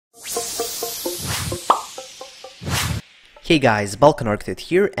Hey guys, Balkan Architect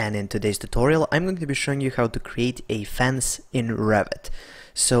here, and in today's tutorial I'm going to be showing you how to create a fence in Revit.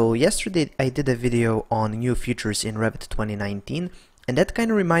 So yesterday I did a video on new features in Revit 2019, and that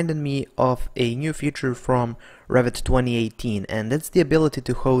kind of reminded me of a new feature from Revit 2018, and that's the ability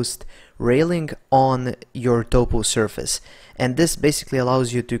to host railing on your topo surface. And this basically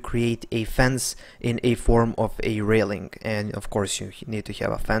allows you to create a fence in a form of a railing, and of course you need to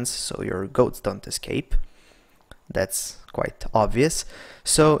have a fence so your goats don't escape. That's quite obvious.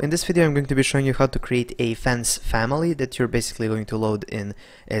 So in this video I'm going to be showing you how to create a fence family that you're basically going to load in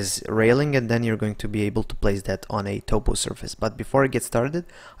as railing, and then you're going to be able to place that on a topo surface. But before I get started,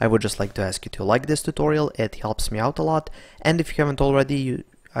 I would just like to ask you to like this tutorial. It helps me out a lot, and if you haven't already,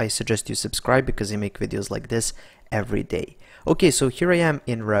 I suggest you subscribe because I make videos like this every day. Okay, so here I am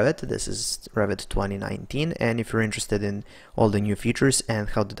in Revit. This is Revit 2019, and if you're interested in all the new features and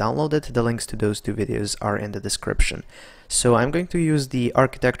how to download it, the links to those two videos are in the description. So I'm going to use the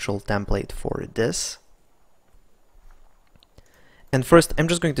architectural template for this. And first I'm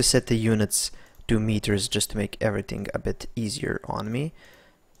just going to set the units to meters just to make everything a bit easier on me.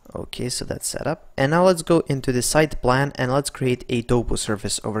 Okay, so that's set up. And now let's go into the site plan and let's create a topo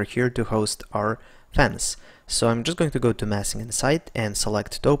surface over here to host our fence. So I'm just going to go to massing and site and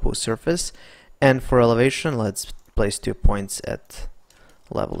select topo surface, and for elevation let's place 2 points at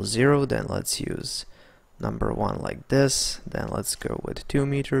level 0, then let's use number 1 like this, then let's go with 2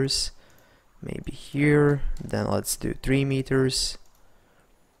 meters, maybe here, then let's do 3 meters,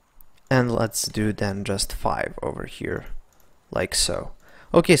 and let's do then just 5 over here, like so.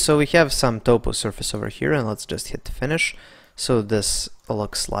 Okay, so we have some topo surface over here, and let's just hit finish. So this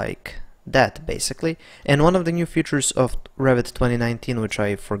looks like that basically. And one of the new features of Revit 2019, which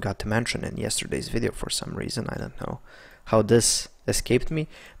I forgot to mention in yesterday's video for some reason, I don't know how this escaped me,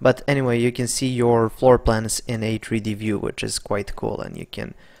 but anyway, you can see your floor plans in a 3D view, which is quite cool, and you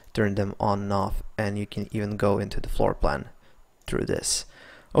can turn them on and off, and you can even go into the floor plan through this.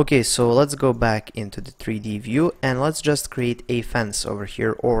 Okay, so let's go back into the 3D view and let's just create a fence over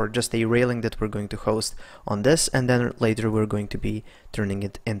here, or just a railing that we're going to host on this, and then later we're going to be turning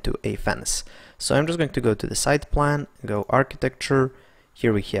it into a fence. So I'm just going to go to the site plan, go architecture,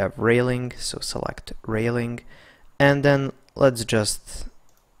 here we have railing, so select railing, and then let's just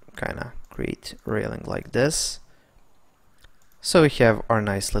kinda create railing like this. So we have our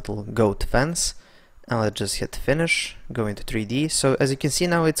nice little goat fence. And let's just hit finish, go into 3D. So as you can see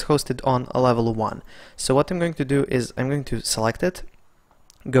now it's hosted on a level 1. So what I'm going to do is I'm going to select it,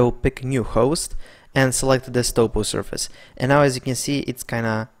 go pick new host, and select this topo surface. And now as you can see it's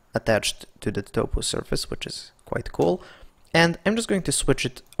kinda attached to the topo surface, which is quite cool. And I'm just going to switch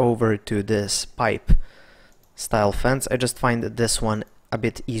it over to this pipe style fence. I just find this one a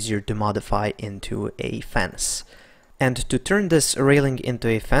bit easier to modify into a fence. And to turn this railing into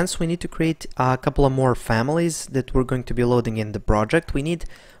a fence, we need to create a couple of more families that we're going to be loading in the project. We need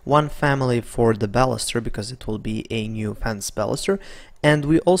one family for the baluster because it will be a new fence baluster, and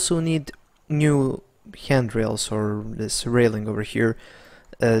we also need new handrails, or this railing over here.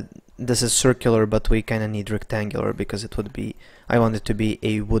 This is circular, but we kind of need rectangular because it would be, I want it to be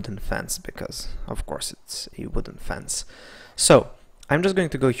a wooden fence because of course it's a wooden fence. So I'm just going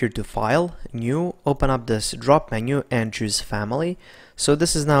to go here to File, New, open up this drop menu and choose Family. So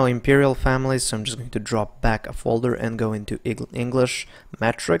this is now Imperial Family, so I'm just going to drop back a folder and go into English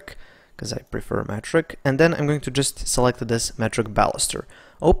Metric, because I prefer metric, and then I'm going to just select this metric baluster.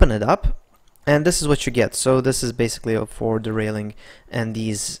 Open it up, and this is what you get. So this is basically for the railing, and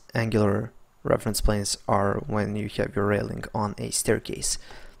these angular reference planes are when you have your railing on a staircase,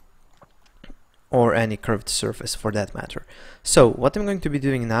 or any curved surface for that matter. So what I'm going to be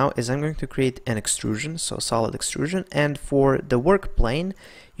doing now is I'm going to create an extrusion, so solid extrusion, and for the work plane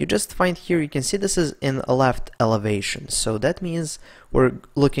you just find here, you can see this is in a left elevation, so that means we're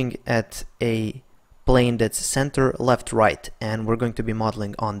looking at a plane that's center left right, and we're going to be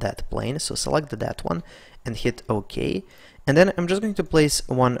modeling on that plane. So select that one and hit OK, and then I'm just going to place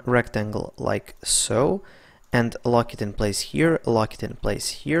one rectangle like so, and lock it in place here, lock it in place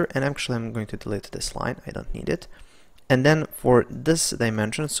here, and actually I'm going to delete this line, I don't need it. And then for this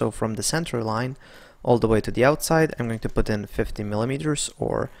dimension, so from the center line all the way to the outside, I'm going to put in 50 millimeters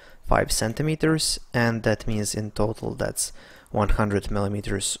or 5 centimeters, and that means in total that's 100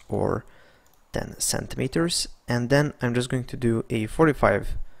 millimeters or 10 centimeters. And then I'm just going to do a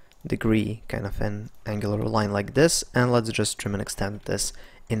 45-degree kind of an angular line like this, and let's just trim and extend this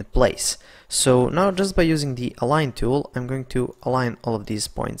in place. So now just by using the align tool, I'm going to align all of these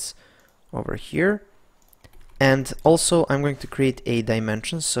points over here, And also I'm going to create a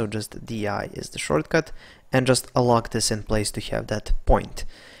dimension, so just DI is the shortcut, and just lock this in place to have that point.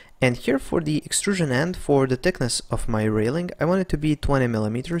 And here for the extrusion end, for the thickness of my railing, I want it to be 20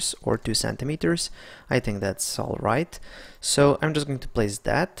 millimeters or 2 centimeters. I think that's all right. So I'm just going to place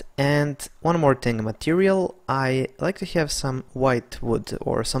that. And one more thing, material. I like to have some white wood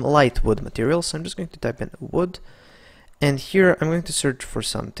or some light wood material. So I'm just going to type in wood. And here I'm going to search for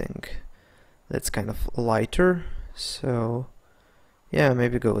something that's kind of lighter. So yeah,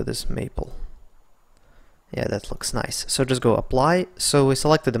 maybe go with this maple. Yeah, that looks nice. So just go apply. So we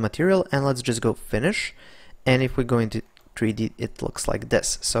selected the material and let's just go finish. And if we go into 3D, it looks like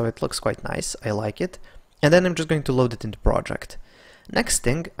this. So it looks quite nice. I like it. And then I'm just going to load it into project. Next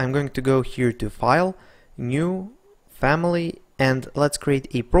thing, I'm going to go here to File, New, Family, and let's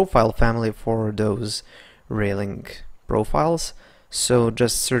create a profile family for those railing profiles. So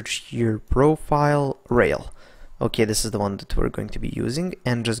just search here, Profile, Rail. Okay, this is the one that we're going to be using,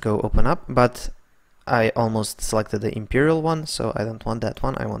 and just go open up. But I almost selected the imperial one, so I don't want that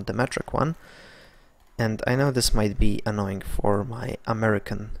one, I want the metric one. And I know this might be annoying for my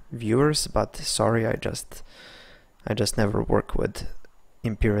American viewers, but sorry, I just never work with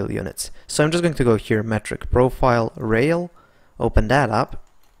imperial units. So I'm just going to go here, metric, profile, rail, open that up,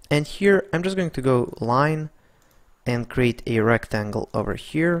 and here I'm just going to go line and create a rectangle over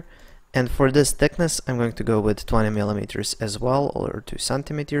here. And for this thickness, I'm going to go with 20 millimeters as well, or 2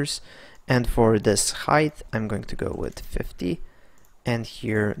 centimeters. And for this height, I'm going to go with 50, and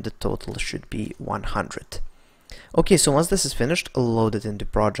here the total should be 100. Okay, so once this is finished, load it into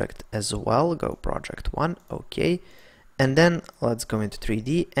project as well. Go project 1, okay. And then let's go into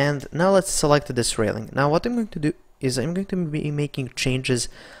 3D, and now let's select this railing. Now what I'm going to do is I'm going to be making changes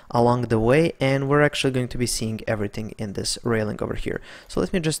along the way, and we're actually going to be seeing everything in this railing over here. So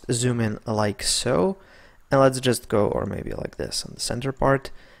let me just zoom in like so, and let's just go, or maybe like this on the center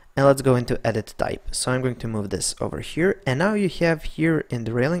part. And let's go into edit type. So I'm going to move this over here, and now you have here in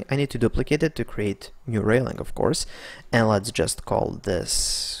the railing, I need to duplicate it to create new railing, of course. And let's just call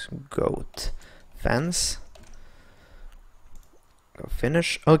this goat fence. Go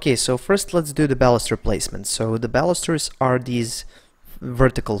finish. Okay, so first let's do the baluster placement. So the balusters are these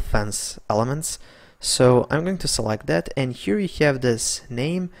vertical fence elements. So I'm going to select that, and here you have this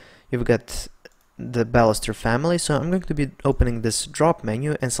name. You've got the baluster family, so I'm going to be opening this drop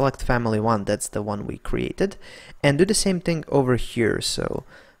menu and select family 1, that's the one we created, and do the same thing over here. So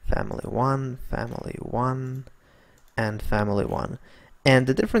family 1, and family 1. And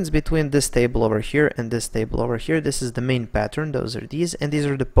the difference between this table over here and this table over here, this is the main pattern, those are these, and these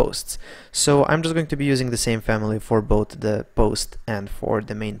are the posts. So I'm just going to be using the same family for both the post and for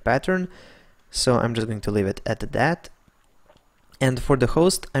the main pattern, so I'm just going to leave it at that. And for the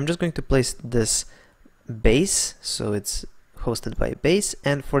host, I'm just going to place this base, so it's hosted by base,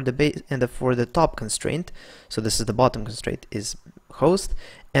 and for the base and for the top constraint, so this is the bottom constraint, is host,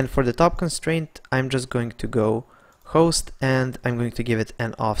 and for the top constraint, I'm just going to go host, and I'm going to give it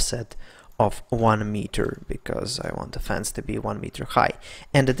an offset of 1 meter because I want the fence to be 1 meter high,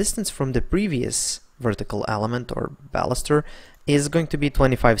 and the distance from the previous vertical element or baluster is going to be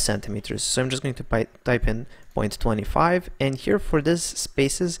 25 centimeters. So I'm just going to type in 0.25, and here for this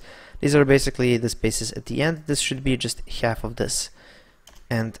spaces, these are basically the spaces at the end. This should be just half of this,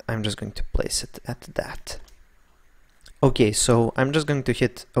 and I'm just going to place it at that. Okay, so I'm just going to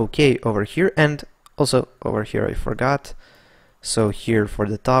hit OK over here, and also over here I forgot. So here for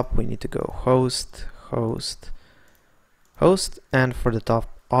the top we need to go host, host, host, and for the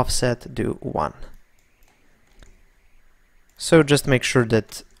top offset do 1. So just make sure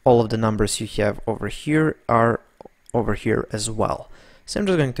that all of the numbers you have over here are over here as well. So I'm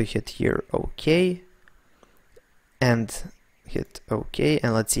just going to hit here OK and hit OK,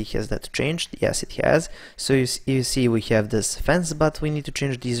 and let's see, has that changed? Yes, it has. So you see we have this fence, but we need to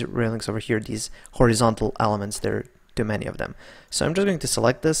change these railings over here, these horizontal elements. There are too many of them. So I'm just going to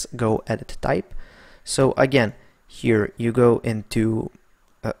select this, go edit type. So again, here you go into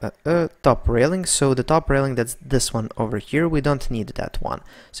top railing. So the top railing, that's this one over here, we don't need that one.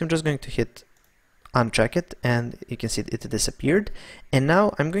 So I'm just going to hit uncheck it, and you can see it disappeared. And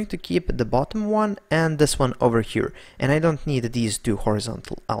now I'm going to keep the bottom one and this one over here, and I don't need these two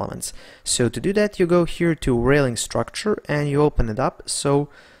horizontal elements. So to do that, you go here to railing structure and you open it up. So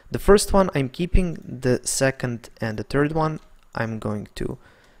the first one I'm keeping, the second and the third one I'm going to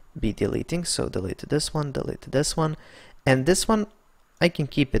be deleting. So delete this one, and this one I can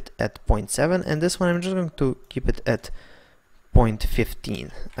keep it at 0.7, and this one I'm just going to keep it at 0.15.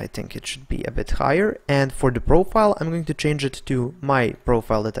 I think it should be a bit higher. And for the profile, I'm going to change it to my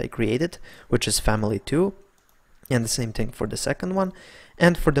profile that I created, which is family 2. And the same thing for the second one.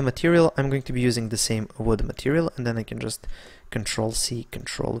 And for the material, I'm going to be using the same wood material, and then I can just Control C,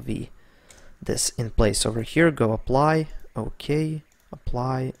 Control V this in place over here, go apply, OK,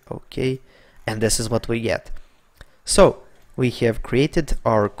 apply, OK, and this is what we get. So we have created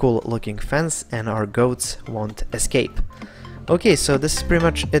our cool looking fence and our goats won't escape. Okay, so this is pretty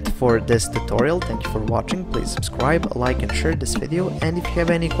much it for this tutorial. Thank you for watching. Please subscribe, like and share this video, and if you have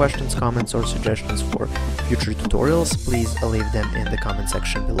any questions, comments or suggestions for future tutorials, please leave them in the comment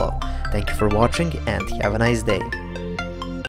section below. Thank you for watching and have a nice day.